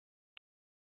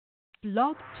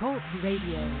Blog Talk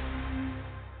Radio.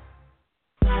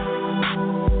 The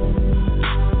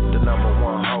number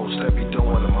one host that be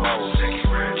doing the most. Nikki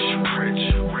Rich, Rich,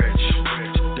 Rich,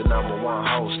 Rich. The number one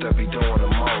host that be doing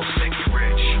the most. Nikki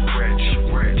Rich,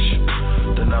 Rich,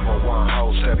 Rich. The number one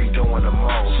host that be doing the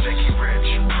most. Nikki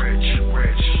Rich, Rich,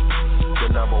 Rich.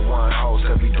 The number one host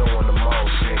that be doing the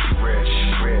most. Nikki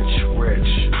Rich, Rich,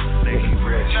 Rich. Nikki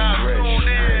Rich, Rich,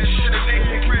 Rich. The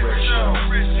Nikki Rich Show.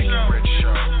 Nikki Rich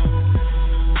Show.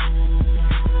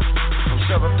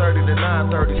 7:30 to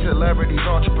 9:30, celebrities,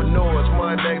 entrepreneurs,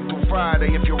 Monday through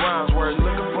Friday. If your rhymes were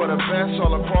looking for the best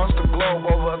all across the globe,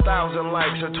 over 1,000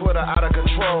 likes, her Twitter out of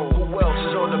control. Who else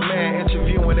is on demand,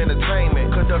 interviewing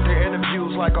entertainment? Conducting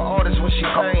interviews like an artist when she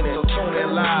painted. So tune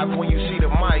in live when you see the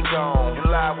mic on. You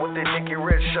live with the Nikki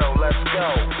Rich Show. Let's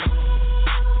go.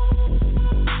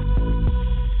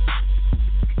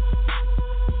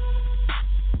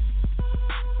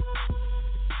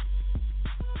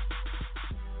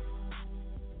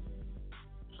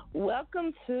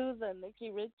 Welcome to the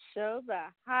Nikki Rich Show, the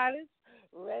hottest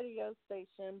radio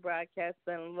station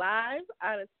broadcasting live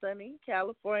out of sunny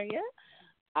California.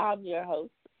 I'm your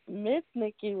host, Miss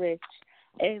Nikki Rich.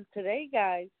 And today,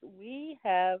 guys, we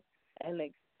have an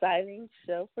exciting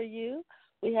show for you.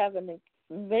 We have an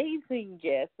amazing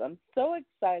guest. I'm so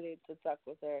excited to talk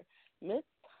with her, Miss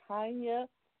Tonya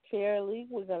Fairly.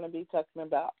 We're going to be talking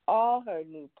about all her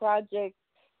new projects,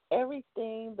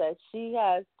 everything that she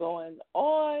has going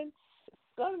on.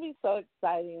 It's going to be so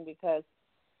exciting because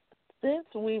since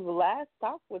we've last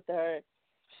talked with her,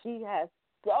 she has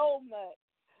so much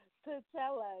to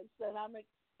tell us, and I'm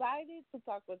excited to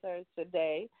talk with her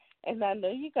today, and I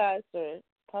know you guys are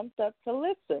pumped up to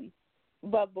listen.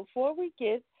 But before we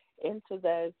get into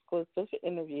that exclusive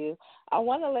interview, I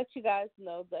want to let you guys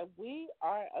know that we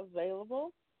are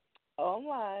available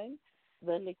online,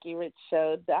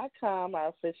 theNikkiRichShow.com, our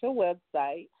official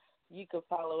website. You can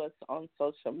follow us on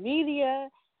social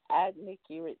media at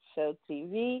Nikki Rich Show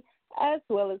TV, as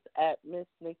well as at Miss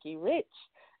Nikki Rich.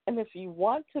 And if you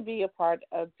want to be a part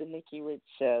of the Nikki Rich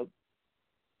Show,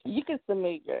 you can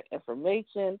submit your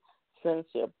information, send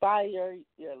us your bio,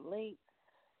 your links,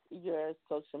 your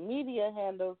social media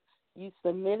handles. You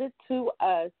submit it to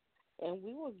us, and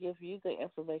we will give you the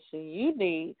information you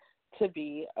need to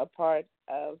be a part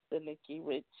of the Nikki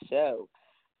Rich Show.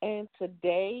 And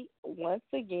today, once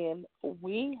again,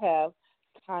 we have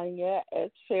Tonya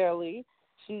Fairly.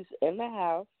 She's in the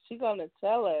house. She's going to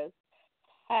tell us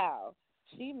how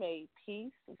she made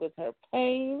peace with her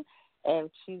pain,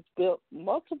 and she's built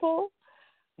multiple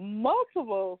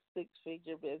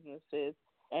six-figure businesses,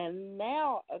 and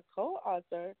now a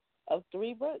co-author of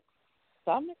 3 books.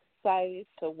 So I'm excited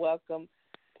to welcome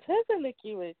to the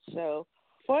Nikki Rich Show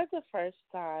for the first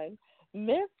time,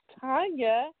 Miss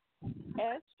Tonya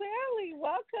Fairly.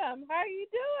 Welcome. How are you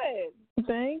doing?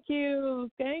 Thank you.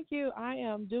 I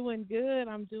am doing good.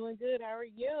 How are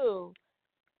you?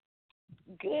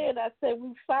 Good. I said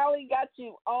we finally got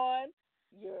you on.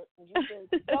 You've been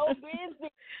so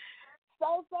busy.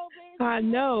 So busy. I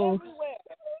know. Everywhere.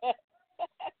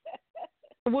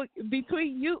 Well,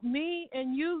 between me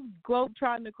and you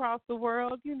globetrotting across the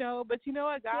world, but you know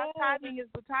what? God's timing is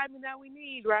the timing that we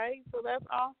need, right? So that's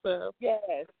awesome.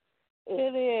 Yes,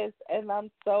 it is. And I'm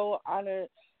so honored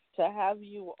to have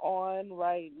you on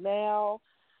right now.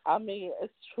 I mean,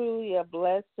 it's truly a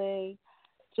blessing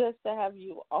just to have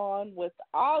you on with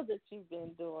all that you've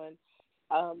been doing.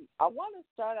 I want to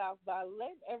start off by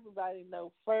letting everybody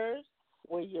know first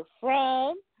where you're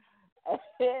from.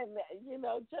 And,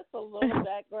 just a little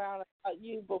background about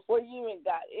you before you even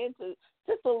got into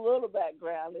just a little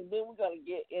background, and then we're going to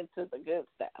get into the good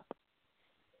stuff.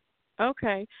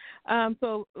 Okay.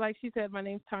 So like she said, my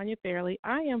name's Tonya Fairly.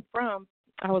 I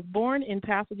was born in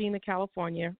Pasadena,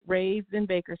 California, raised in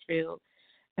Bakersfield,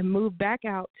 and moved back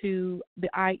out to the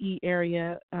IE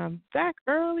area back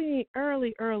early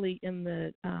in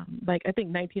the, I think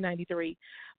 1993.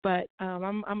 But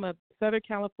I'm a Southern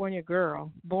California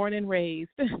girl, born and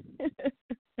raised.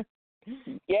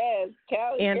 Yes,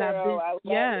 Cali and girl. I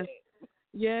love it.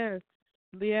 Yes.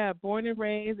 Yeah, born and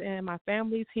raised, and my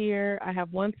family's here. I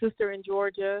have one sister in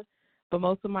Georgia, but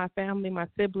most of my family, my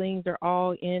siblings, are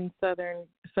all in Southern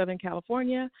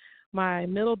California. My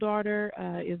middle daughter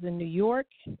is in New York,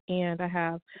 and I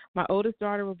have my oldest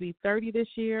daughter will be 30 this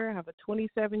year. I have a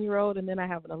 27-year-old, and then I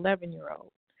have an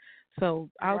 11-year-old. So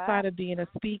outside of being a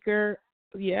speaker,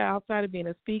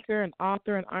 an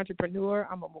author, an entrepreneur,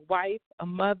 I'm a wife, a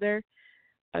mother,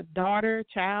 a daughter,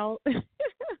 child.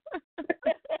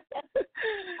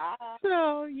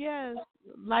 So, yes,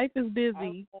 life is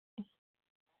busy.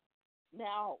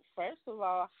 Now, first of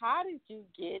all, how did you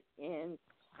get into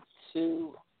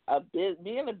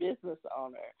being a business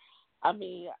owner? I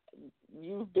mean,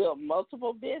 you've built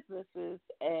multiple businesses,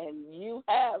 and and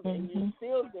you're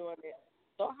still doing it.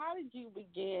 So how did you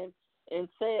begin and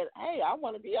said, hey, I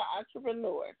want to be an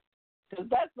entrepreneur? Because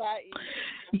that's not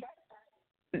easy.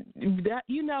 That,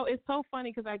 it's so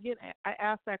funny because I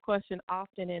ask that question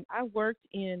often, and I worked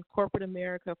in corporate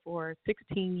America for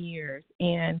 16 years,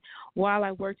 and while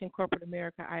I worked in corporate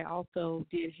America, I also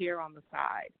did hair on the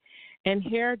side, and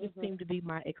hair just seemed to be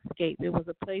my escape. It was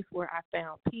a place where I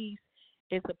found peace.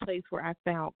 It's a place where I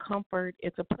found comfort.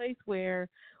 It's a place where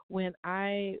when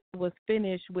I was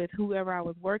finished with whoever I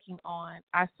was working on,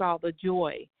 I saw the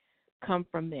joy come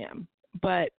from them.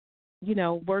 But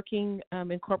working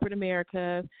in corporate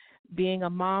America, being a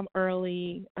mom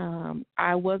early,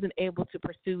 I wasn't able to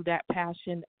pursue that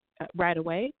passion right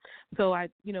away. So I,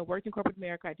 worked in corporate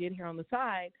America. I did hair on the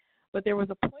side, but there was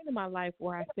a point in my life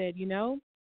where I said,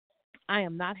 I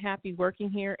am not happy working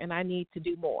here, and I need to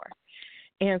do more.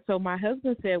 And so my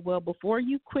husband said, well, before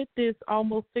you quit this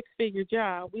almost six-figure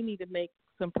job, we need to make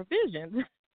some provisions.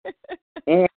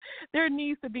 There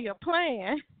needs to be a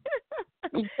plan.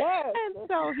 Yes. And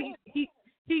so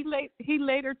he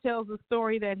later tells the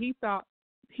story that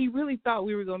he really thought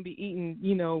we were going to be eating,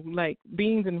 like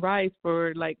beans and rice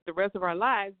for like the rest of our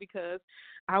lives, because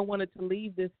I wanted to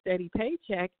leave this steady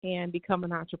paycheck and become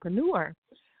an entrepreneur.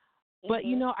 But,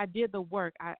 I did the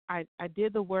work. I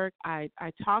did the work. I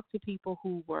talked to people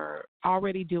who were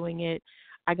already doing it.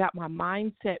 I got my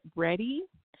mindset ready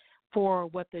for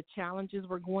what the challenges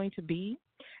were going to be.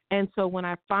 And so when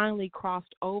I finally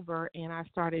crossed over and I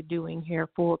started doing hair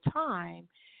full time,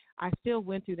 I still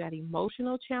went through that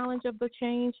emotional challenge of the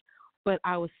change, but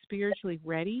I was spiritually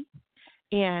ready.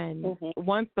 And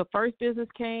once the first business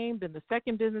came, then the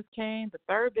second business came, the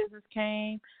third business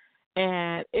came,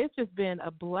 and it's just been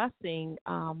a blessing,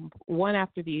 one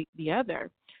after the other.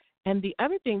 And the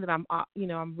other thing that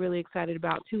I'm really excited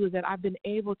about too is that I've been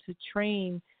able to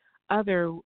train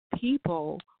other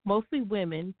people, mostly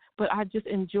women, but I just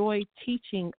enjoy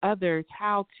teaching others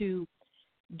how to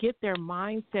get their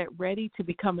mindset ready to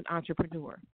become an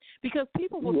entrepreneur. Because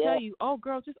people will tell you, oh,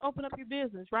 girl, just open up your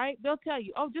business, right? They'll tell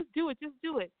you, oh, just do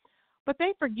it. But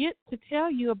they forget to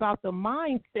tell you about the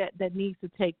mindset that needs to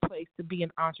take place to be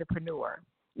an entrepreneur.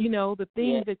 The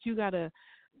things that you got to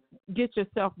get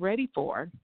yourself ready for.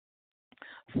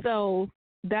 So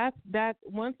that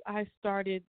once I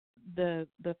started the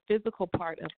physical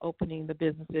part of opening the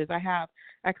businesses, I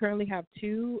currently have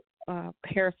two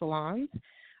hair salons.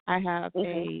 I have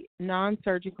a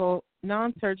non-surgical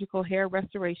hair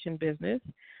restoration business,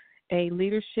 a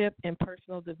leadership and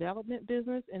personal development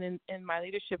business. And in my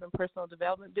leadership and personal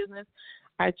development business,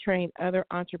 I train other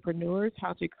entrepreneurs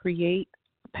how to create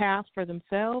paths for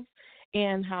themselves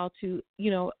and how to,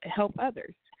 help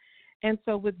others. And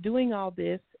so with doing all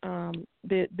this, then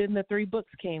the 3 books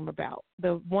came about.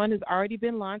 The one has already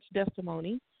been launched,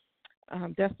 Testimony,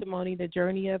 The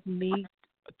Journey of Me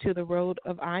to the Road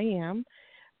of I Am.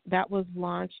 That was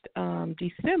launched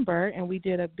December, and we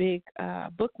did a big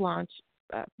book launch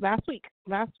last week,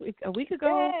 a week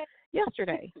ago,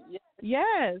 yesterday.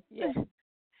 Yes.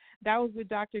 That was with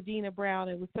Dr. Dina Brown.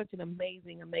 It was such an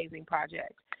amazing, amazing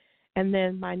project. And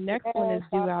then my next one is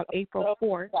due out April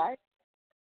 4th.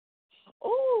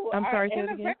 Oh, I'm sorry, say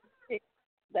it again.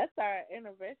 That's our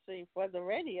anniversary for the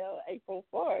radio, April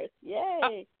 4th.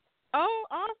 Yay. Oh,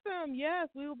 awesome. Yes,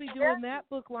 we will be doing that.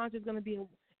 Book launch is going to be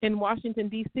in Washington,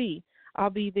 D.C. I'll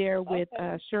be there with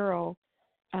Cheryl,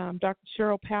 Dr.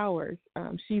 Cheryl Powers.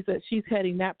 She's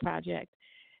heading that project.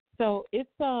 So it's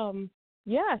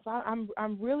yes,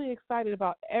 I'm really excited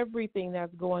about everything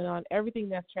that's going on, everything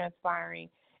that's transpiring,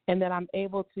 and that I'm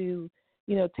able to,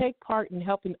 take part in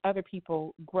helping other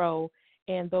people grow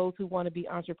and those who want to be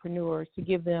entrepreneurs, to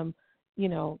give them,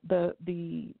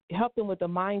 the help them with the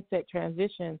mindset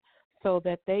transition so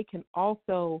that they can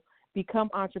also become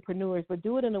entrepreneurs, but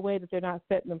do it in a way that they're not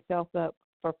setting themselves up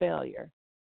for failure.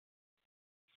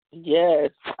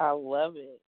 Yes, I love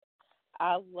it.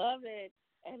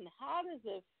 And how does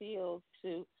it feel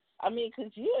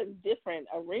because you're in different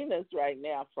arenas right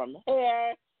now, from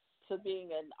hair to being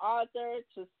an author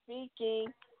to speaking.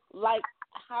 Like,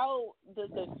 how does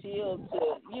it feel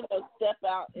to, step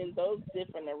out in those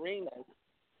different arenas?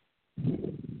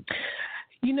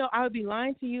 I would be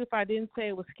lying to you if I didn't say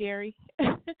it was scary.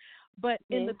 But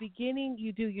in the beginning,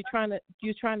 you're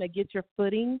trying to get your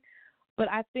footing. But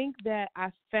I think that I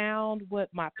found what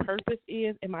my purpose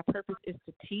is, and my purpose is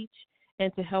to teach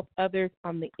and to help others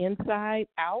on the inside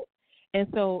out. And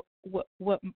so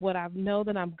what I know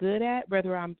that I'm good at,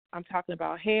 whether I'm talking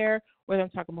about hair, whether I'm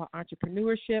talking about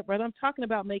entrepreneurship, whether I'm talking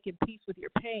about making peace with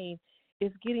your pain,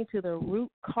 is getting to the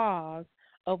root cause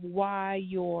of why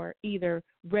you're either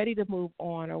ready to move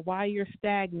on or why you're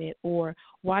stagnant or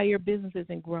why your business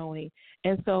isn't growing.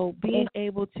 And so being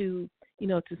able to,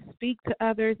 to speak to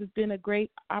others has been a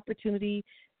great opportunity,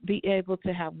 be able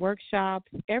to have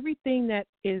workshops, everything that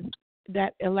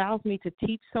allows me to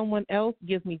teach someone else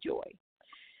gives me joy.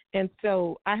 And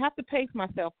so I have to pace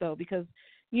myself, though, because,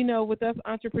 with us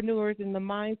entrepreneurs in the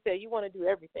mindset, you want to do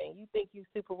everything. You think you're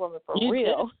Superwoman for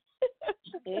real.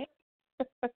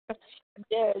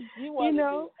 Yes, you want to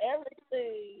do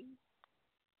everything.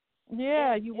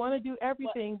 Yeah, you want to do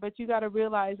everything, but you got to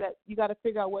realize that you got to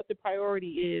figure out what the priority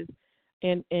is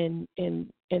and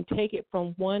take it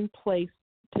from one place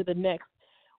to the next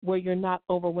where you're not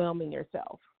overwhelming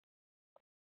yourself.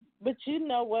 But you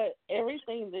know what?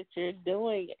 Everything that you're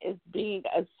doing is being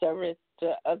a service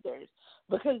to others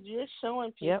because you're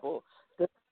showing people the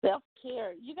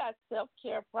self-care. You got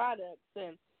self-care products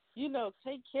and,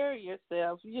 take care of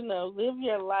yourself. Live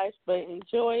your life, but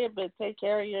enjoy it, but take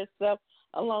care of yourself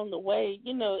along the way,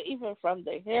 even from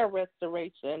the hair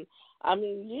restoration. I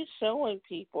mean, you're showing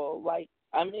people,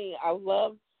 I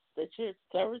love that you're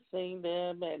servicing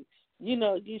them and,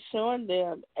 you're showing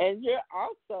them. And you're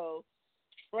also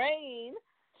trained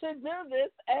to do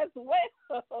this as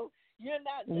well. You're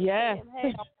not just saying,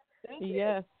 hey, I'll do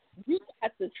this. You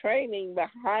got the training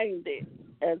behind it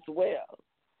as well.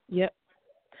 Yep.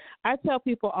 I tell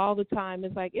people all the time,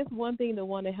 it's one thing to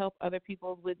want to help other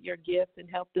people with your gifts and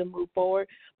help them move forward,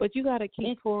 but you got to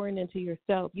keep pouring into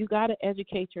yourself. You got to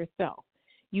educate yourself.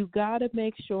 You got to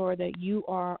make sure that you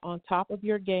are on top of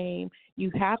your game.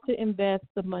 You have to invest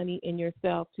the money in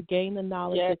yourself to gain the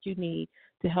knowledge that you need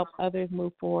to help others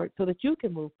move forward so that you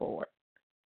can move forward.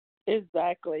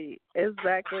 Exactly. And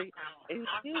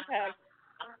you have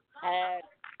had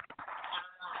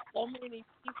so many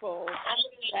people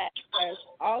that has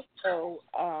also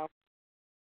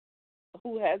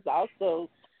who has also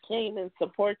came and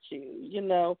support you.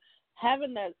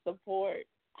 Having that support,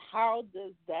 how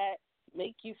does that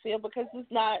make you feel? Because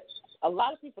it's not, a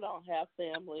lot of people don't have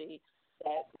family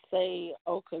that say,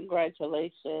 oh,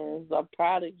 congratulations, I'm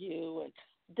proud of you, and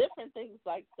different things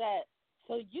like that.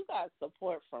 So you got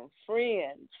support from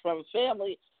friends, from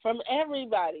family, from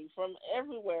everybody, from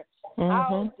everywhere.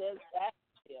 How does that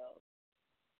feel?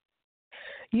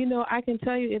 I can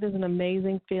tell you it is an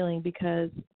amazing feeling because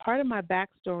part of my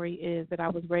backstory is that I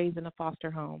was raised in a foster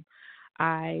home.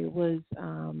 I was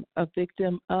a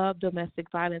victim of domestic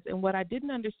violence. And what I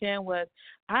didn't understand was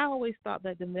I always thought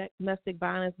that domestic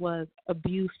violence was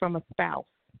abuse from a spouse.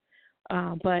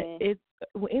 But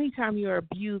anytime you're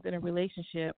abused in a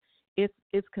relationship,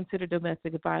 it's considered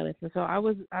domestic violence. And so I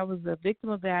was a victim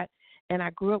of that, and I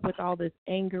grew up with all this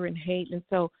anger and hate. And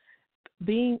so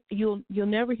you'll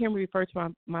never hear me refer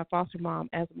to my foster mom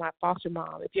as my foster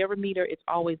mom. If you ever meet her, it's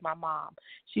always my mom.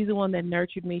 She's the one that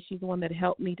nurtured me. She's the one that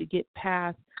helped me to get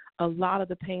past a lot of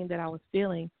the pain that I was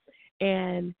feeling.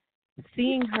 And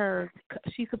seeing her,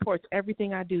 she supports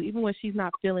everything I do, even when she's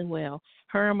not feeling well.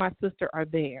 Her and my sister are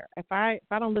there. If I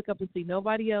don't look up and see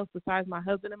nobody else besides my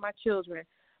husband and my children,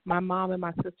 my mom and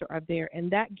my sister are there. And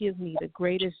that gives me the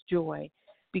greatest joy,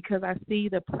 because I see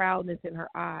the proudness in her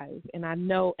eyes, and I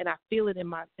know, and I feel it in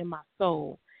my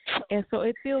soul. And so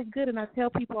it feels good. And I tell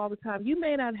people all the time, you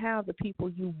may not have the people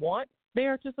you want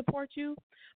there to support you,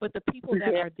 but the people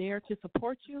that are there to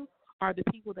support you are the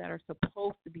people that are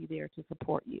supposed to be there to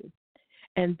support you.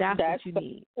 And that's what you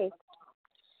need.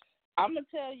 I'm going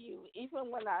to tell you,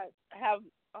 even when I have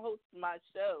host my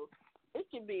show, it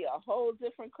can be a whole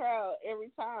different crowd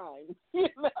every time,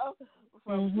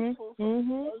 from people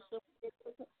from social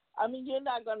media. I mean, you're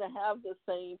not going to have the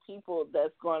same people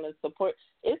that's going to support.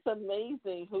 It's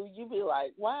amazing who you be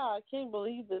like, wow, I can't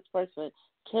believe this person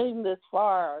came this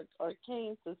far or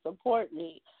came to support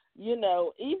me.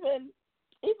 Even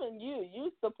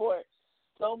you support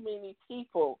so many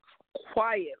people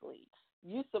quietly.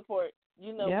 You support,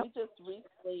 we just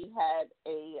recently had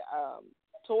a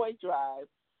toy drive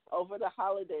over the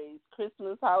holidays,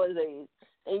 Christmas holidays,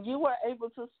 and you were able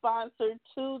to sponsor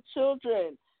 2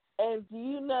 children. And do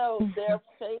you know their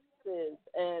faces?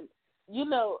 And,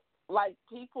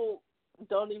 people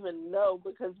don't even know,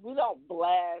 because we don't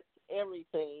blast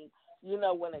everything,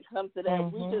 when it comes to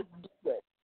that. We just do it,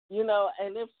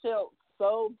 and it felt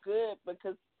so good,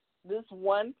 because this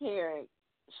one parent,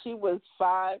 she was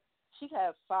 5, she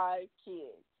had 5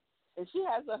 kids, and she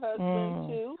has a husband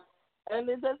too. And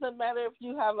it doesn't matter if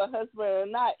you have a husband or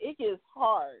not. It gets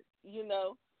hard,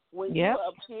 when you're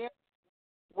a parent,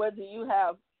 whether you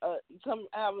have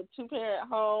have a two-parent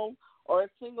home or a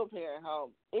single-parent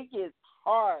home. It gets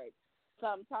hard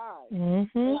sometimes.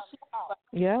 Mhm.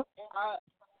 Yep.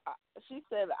 She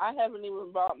said, I haven't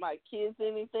even bought my kids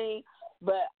anything,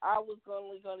 but I was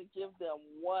only going to give them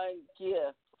one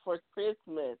gift for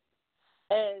Christmas.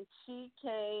 And she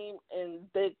came, and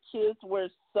the kids were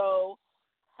so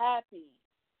happy.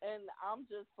 And I'm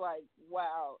just like,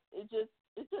 wow, it just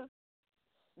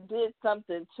did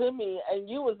something to me. And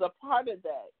you was a part of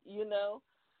that, you know.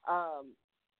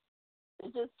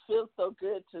 It just feels so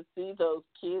good to see those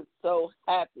kids so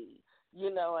happy,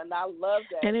 you know, and I love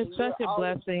that. And it's such a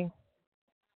blessing.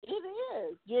 It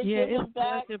is. You're giving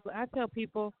back.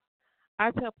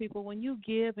 I tell people, when you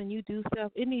give and you do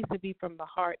stuff, it needs to be from the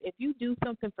heart. If you do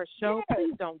something for show,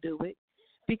 please don't do it,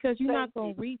 because you're not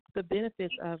going to reap the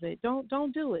benefits of it.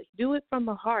 Don't do it. Do it from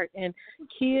the heart. And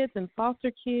kids and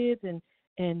foster kids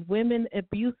and women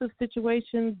abusive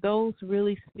situations, those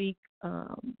really speak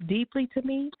deeply to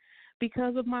me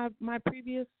because of my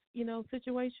previous,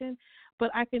 situation. But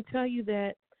I can tell you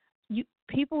that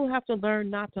people have to learn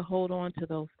not to hold on to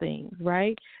those things,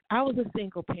 right? I was a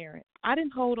single parent. I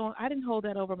didn't hold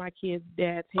that over my kid's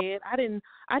dad's head. I didn't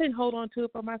hold on to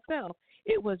it for myself.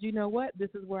 It was, you know what,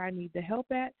 this is where I need the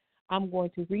help at. I'm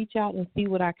going to reach out and see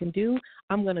what I can do.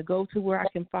 I'm going to go to where I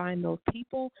can find those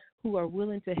people who are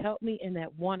willing to help me and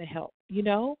that want to help,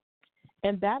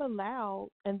 And that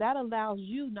allows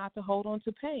you not to hold on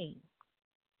to pain.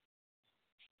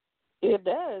 It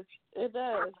does.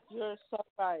 You're so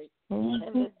right.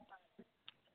 Mm-hmm.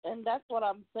 And that's what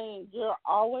I'm saying. You're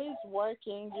always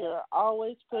working. You're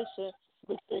always pushing,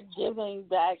 but you're giving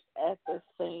back at the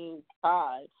same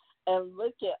time. And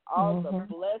look at all the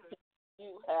blessings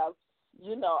you have,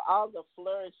 all the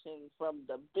flourishing from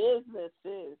the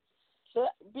businesses to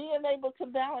being able to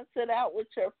balance it out with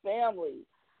your family.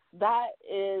 That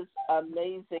is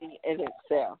amazing in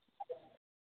itself.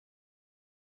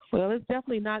 Well, it's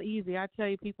definitely not easy. I tell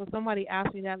you, people, somebody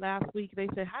asked me that last week. They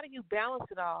said, how do you balance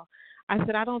it all? I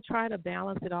said, I don't try to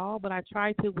balance it all, but I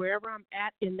try to, wherever I'm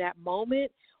at in that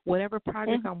moment, whatever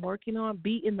project I'm working on,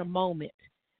 be in the moment.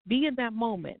 Be in that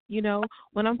moment.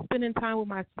 When I'm spending time with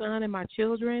my son and my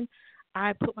children,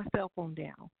 I put my cell phone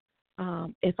down.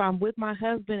 If I'm with my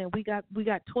husband and we got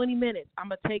 20 minutes, I'm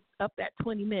going to take up that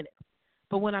 20 minutes.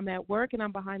 But when I'm at work and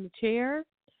I'm behind the chair,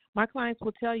 my clients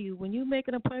will tell you, when you make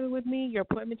an appointment with me, your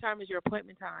appointment time is your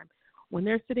appointment time. When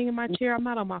they're sitting in my chair, I'm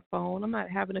not on my phone. I'm not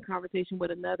having a conversation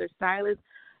with another stylist.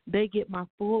 They get my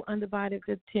full undivided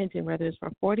attention, whether it's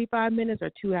for 45 minutes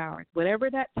or 2 hours. Whatever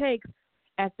that takes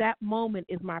at that moment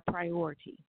is my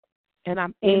priority. And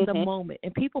I'm in the moment.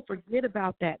 And people forget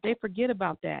about that. They forget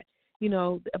about that,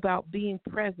 about being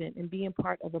present and being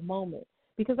part of the moment.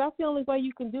 Because that's the only way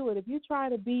you can do it. If you try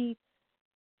to be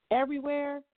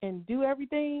everywhere and do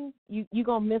everything, you're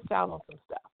going to miss out on some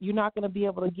stuff. You're not going to be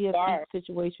able to give each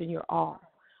situation your all.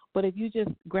 But if you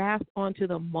just grasp onto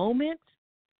the moment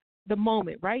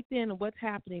right then of what's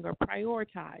happening, or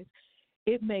prioritize,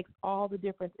 it makes all the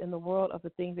difference in the world of the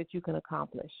things that you can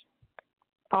accomplish.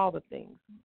 All the things.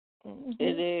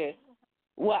 It is.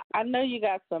 Well, I know you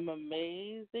got some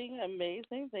amazing,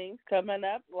 amazing things coming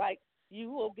up. Like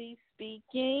you will be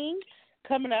speaking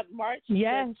coming up March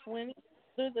the 20th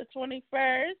through the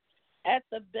 21st at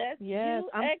the Best You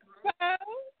Expo.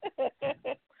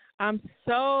 I'm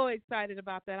so excited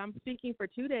about that. I'm speaking for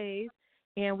 2 days,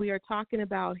 and we are talking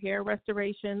about hair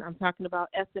restoration. I'm talking about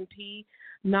S&P,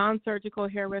 non-surgical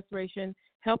hair restoration,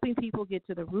 helping people get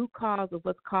to the root cause of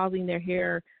what's causing their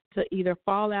hair to either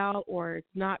fall out, or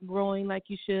it's not growing like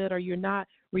you should, or you're not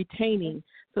retaining.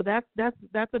 So that's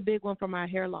a big one for my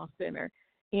hair loss center.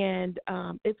 And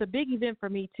it's a big event for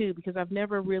me, too, because I've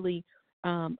never really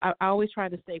I always try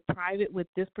to stay private with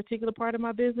this particular part of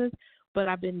my business, but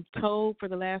I've been told for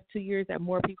the last 2 years that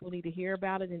more people need to hear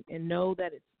about it and know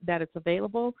that it's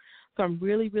available. So I'm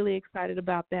really, really excited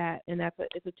about that. And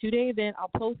it's a 2-day event.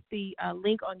 I'll post the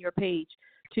link on your page,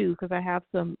 too, because I have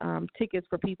some tickets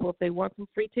for people. If they want some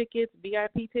free tickets,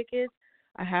 VIP tickets,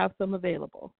 I have some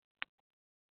available.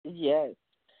 Yes.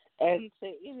 And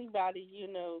to anybody,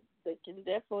 that can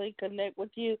definitely connect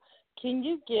with you, can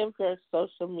you give your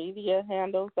social media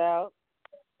handles out?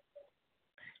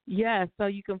 Yes, so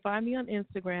you can find me on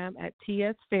Instagram at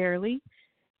TS Fairley.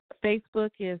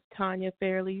 Facebook is Tonya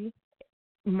Fairly.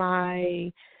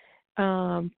 My,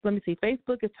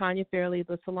 Facebook is Tonya Fairly.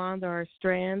 The salons are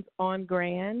Strands on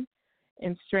Grand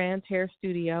and Strands Hair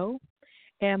Studio.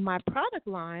 And my product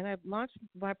line, I've launched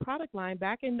my product line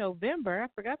back in November. I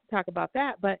forgot to talk about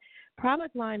that, but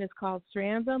product line is called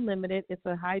Strands Unlimited. It's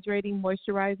a hydrating,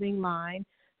 moisturizing line,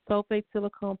 sulfate,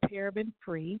 silicone, paraben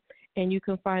free, and you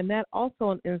can find that also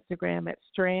on Instagram at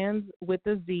Strands with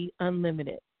a Z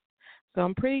Unlimited. So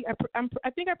I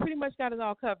think I pretty much got it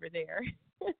all covered there.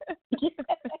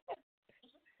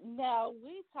 Now,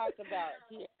 we talk about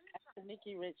here at the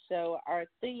Nikki Rich Show, our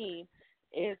theme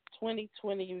is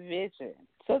 2020 vision.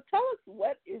 So tell us,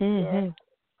 what is your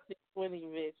 2020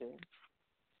 vision?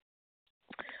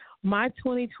 My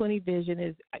 2020 vision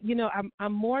is,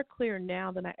 I'm more clear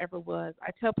now than I ever was.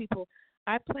 I tell people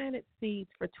I planted seeds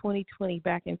for 2020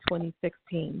 back in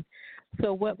 2016.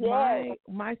 So what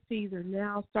my seeds are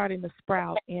now starting to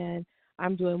sprout, and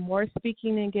I'm doing more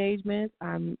speaking engagements.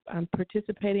 I'm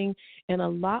participating in a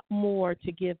lot more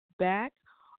to give back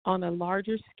on a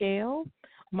larger scale.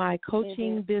 My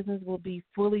coaching business will be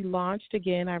fully launched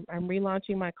again. I'm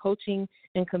relaunching my coaching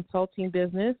and consulting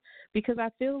business because I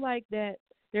feel like that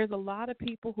there's a lot of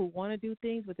people who want to do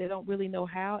things, but they don't really know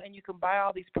how. And you can buy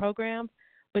all these programs,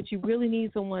 but you really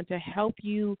need someone to help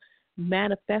you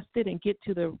manifest it and get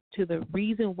to the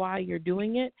reason why you're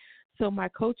doing it. So my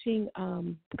coaching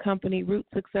company, Root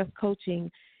Success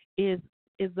Coaching, is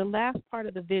the last part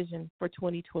of the vision for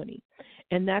 2020,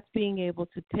 and that's being able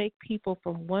to take people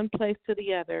from one place to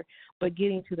the other, but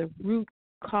getting to the root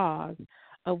cause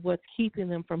of what's keeping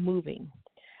them from moving.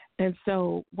 And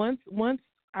so once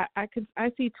I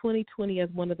see 2020 as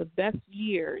one of the best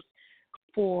years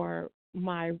for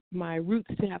my roots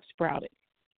to have sprouted.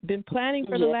 Been planning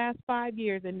for the last 5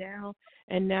 years, and now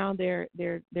they're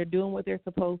doing what they're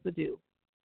supposed to do.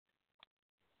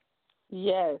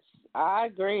 Yes, I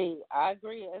agree.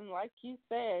 And like you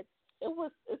said,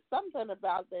 it's something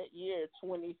about that year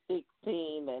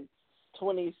 2016 and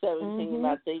 2017.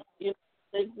 I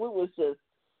think we was just,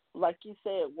 like you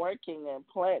said, working and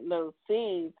planting those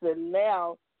seeds, and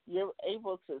now you're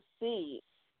able to see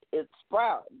it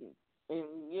sprout. And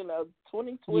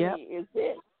 2020 is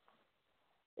it.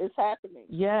 It's happening.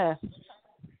 Yes.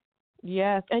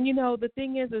 And the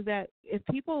thing is that if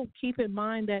people keep in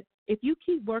mind that if you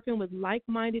keep working with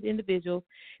like-minded individuals,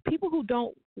 people who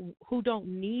don't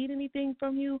need anything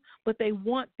from you, but they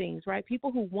want things, right?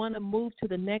 People who want to move to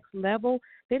the next level,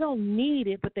 they don't need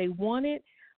it, but they want it.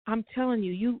 I'm telling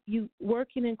you, you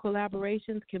working in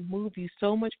collaborations can move you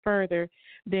so much further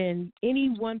than any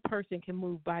one person can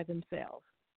move by themselves.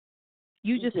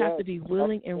 You just have to be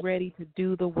willing and ready to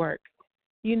do the work.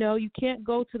 You can't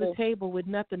go to the table with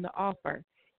nothing to offer.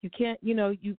 You can't,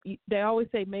 they always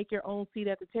say make your own seat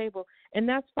at the table, and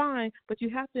that's fine, but you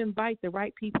have to invite the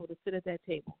right people to sit at that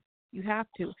table. You have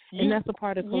to, and that's a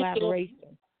part of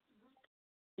collaboration.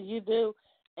 You do.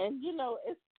 And,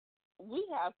 we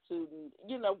have to,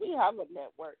 we have a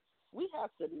network. We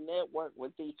have to network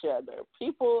with each other.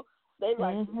 People, they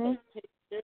like to take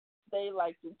pictures, they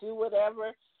like to do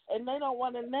whatever, and they don't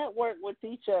want to network with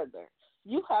each other.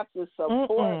 You have to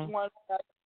support one another.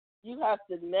 You have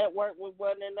to network with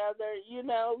one another.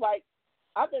 Like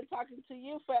I've been talking to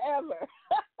you forever.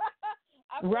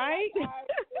 I've been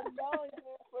knowing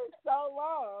you for so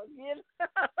long,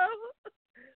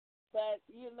 But,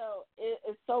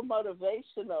 it's so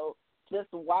motivational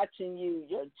just watching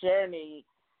your journey.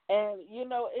 And,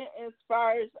 it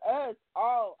inspires us,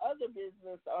 all other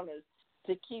business owners,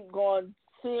 to keep going,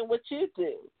 seeing what you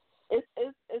do. It's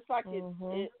like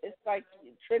it's like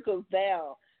it trickles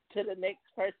down to the next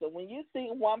person. When you see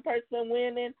one person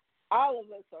winning, all of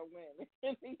us are winning.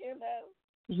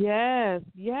 Yes.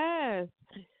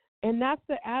 And that's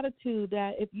the attitude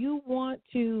that if you want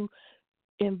to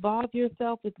involve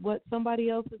yourself with what somebody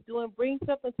else is doing, bring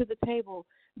something to the table.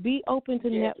 Be open to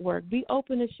network. Be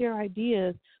open to share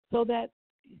ideas so that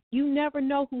you never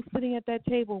know who's sitting at that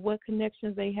table, what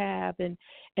connections they have, and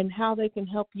how they can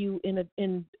help you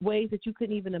in ways that you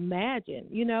couldn't even imagine,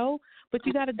 But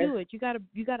you got to do it. You got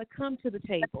to come to the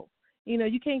table.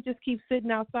 You can't just keep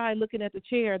sitting outside looking at the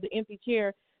empty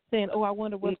chair, saying, "Oh, I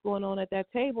wonder what's going on at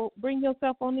that table." Bring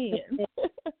yourself on in.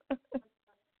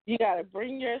 You got to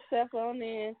bring yourself on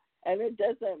in, and it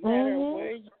doesn't matter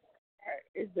where you are.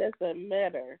 It doesn't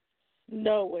matter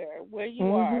nowhere where you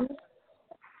are.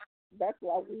 That's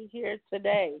why we're here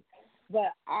today.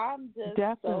 But I'm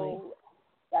just so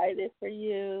excited for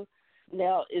you.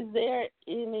 Now, is there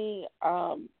any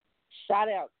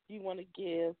shout-outs you want to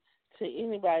give to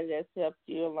anybody that's helped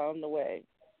you along the way?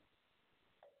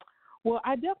 Well,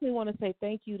 I definitely want to say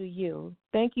thank you to you.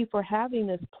 Thank you for having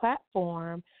this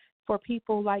platform for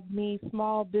people like me,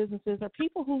 small businesses, or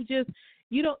people who just,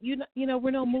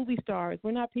 we're no movie stars.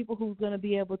 We're not people who's going to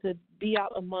be able to be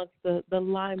out amongst the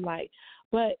limelight,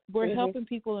 but we're helping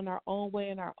people in our own way,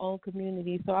 in our own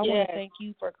community. So I want to thank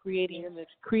you for creating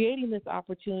this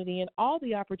opportunity and all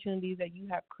the opportunities that you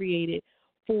have created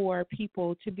for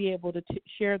people to be able to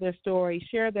share their story,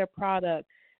 share their product,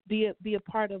 be a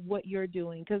part of what you're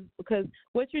doing, because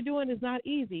what you're doing is not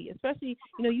easy, especially,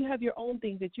 you have your own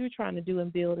things that you're trying to do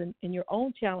and build and your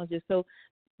own challenges. So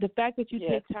the fact that you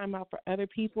take time out for other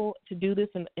people to do this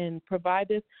and provide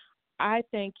this, I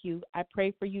thank you. I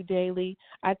pray for you daily.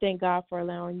 I thank God for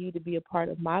allowing you to be a part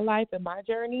of my life and my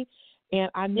journey.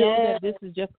 And I know that this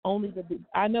is just only the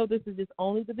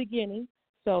beginning.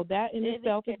 So that in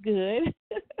itself is good.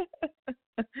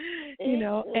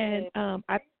 And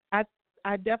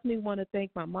I definitely want to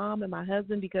thank my mom and my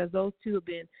husband, because those two have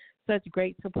been such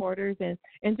great supporters, and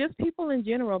just people in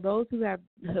general, those who have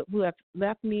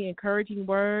left me encouraging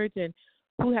words and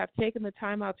who have taken the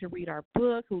time out to read our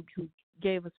book, who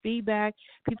gave us feedback,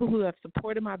 people who have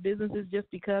supported my businesses just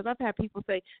because. I've had people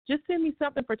say, just send me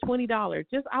something for $20.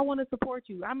 I want to support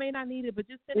you. I may not need it, but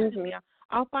just send it to me.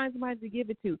 I'll find somebody to give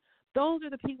it to. Those are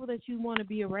the people that you want to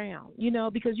be around,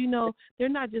 because they're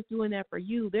not just doing that for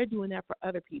you. They're doing that for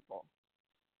other people.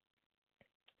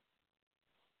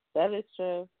 That is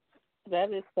true.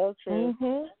 That is so true.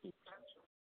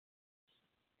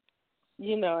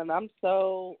 And I'm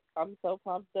so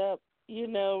pumped up,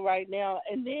 right now.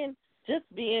 And then just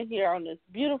being here on this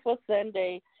beautiful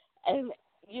Sunday and,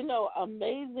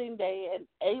 amazing day, and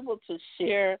able to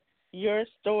share your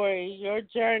story, your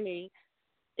journey,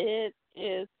 it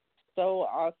is so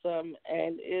awesome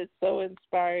and it's so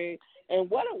inspiring. And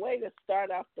what a way to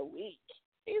start off the week.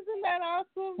 Isn't that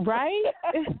awesome? Right?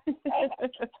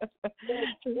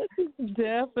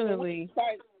 Definitely.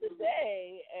 Start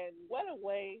today, and what a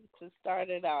way to start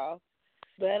it off.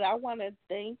 But I want to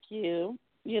thank you,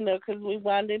 because we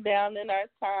winding down in our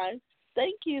time.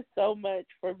 Thank you so much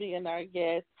for being our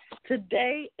guest.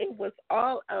 Today, it was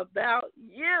all about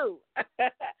you.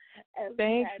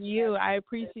 Thank you. I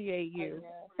appreciate you.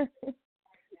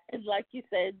 And like you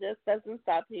said, it just doesn't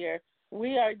stop here.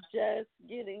 We are just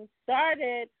getting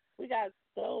started. We got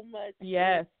so much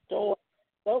in store,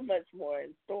 so much more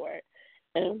in store.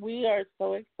 And we are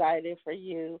so excited for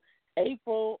you.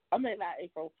 April the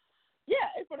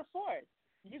 4th.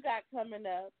 You got coming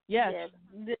up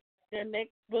your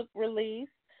next book release.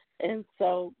 And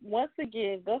so, once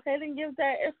again, go ahead and give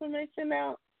that information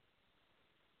out.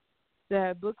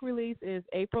 The book release is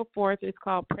April 4th. It's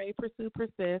called Pray, Pursue,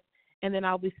 Persist. And then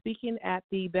I'll be speaking at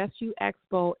the Best You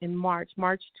Expo in March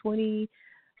 21st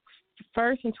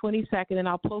and 22nd, and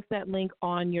I'll post that link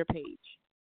on your page.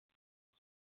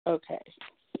 Okay.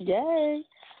 Yay.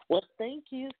 Well,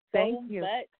 thank you so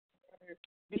much for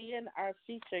being our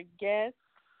featured guest,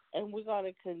 and we're going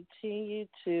to continue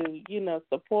to,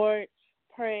 support,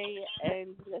 pray,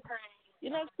 and just,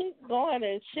 keep going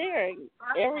and sharing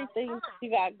everything you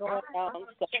got going on.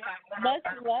 So much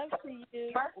love to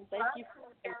you, and thank you for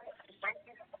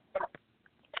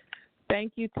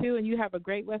Thank you, too, and you have a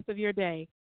great rest of your day.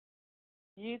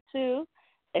 You, too.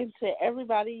 And to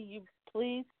everybody, you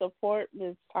please support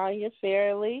Ms. Tonya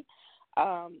Fairly.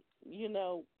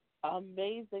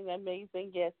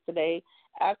 Amazing guest today.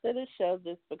 After the show,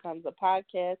 this becomes a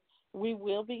podcast. We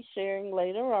will be sharing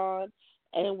later on,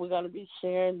 and we're going to be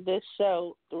sharing this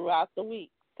show throughout the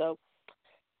week. So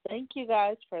thank you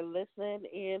guys for listening,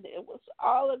 and it was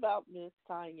all about Ms.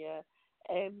 Tonya.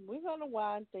 And we're going to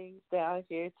wind things down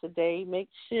here today. Make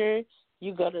sure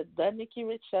you go to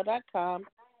theNikkiRichShow.com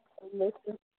and listen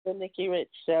to The Nikki Rich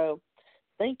Show.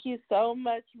 Thank you so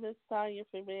much, Ms. Tonya,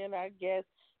 for being our guest.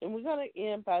 And we're going to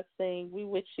end by saying we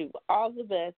wish you all the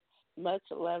best, much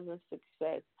love and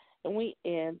success. And we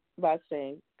end by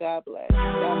saying God bless.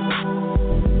 God bless.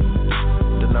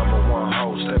 The number one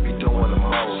host that be doing the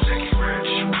most. Nikki Rich.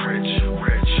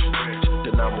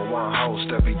 The number one host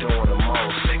that be doing the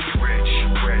most. Nikki Rich.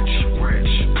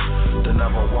 The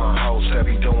number one host that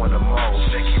be doing the most.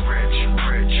 Nikki Rich.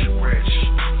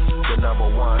 The number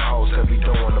one host that be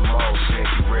doing the most.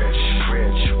 Nikki Rich.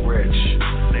 Nikki Rich.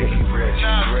 The Nikki Rich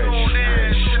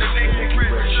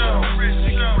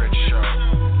Show.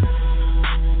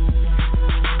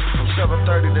 From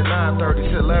 7:30 to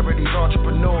 9:30, celebrities,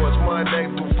 entrepreneurs, Monday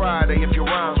through Friday. If your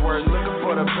rhymes worth looking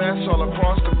for the best all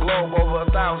across the globe, over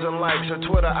 1,000 likes, her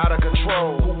Twitter out of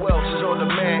control. Who else is on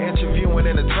demand, interviewing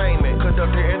entertainment,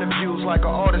 conducting interviews like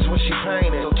an artist when she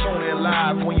painted. So tune in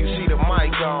live when you see the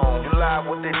mic on. You live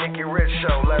with the Nikki Rich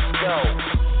Show. Let's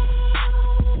go.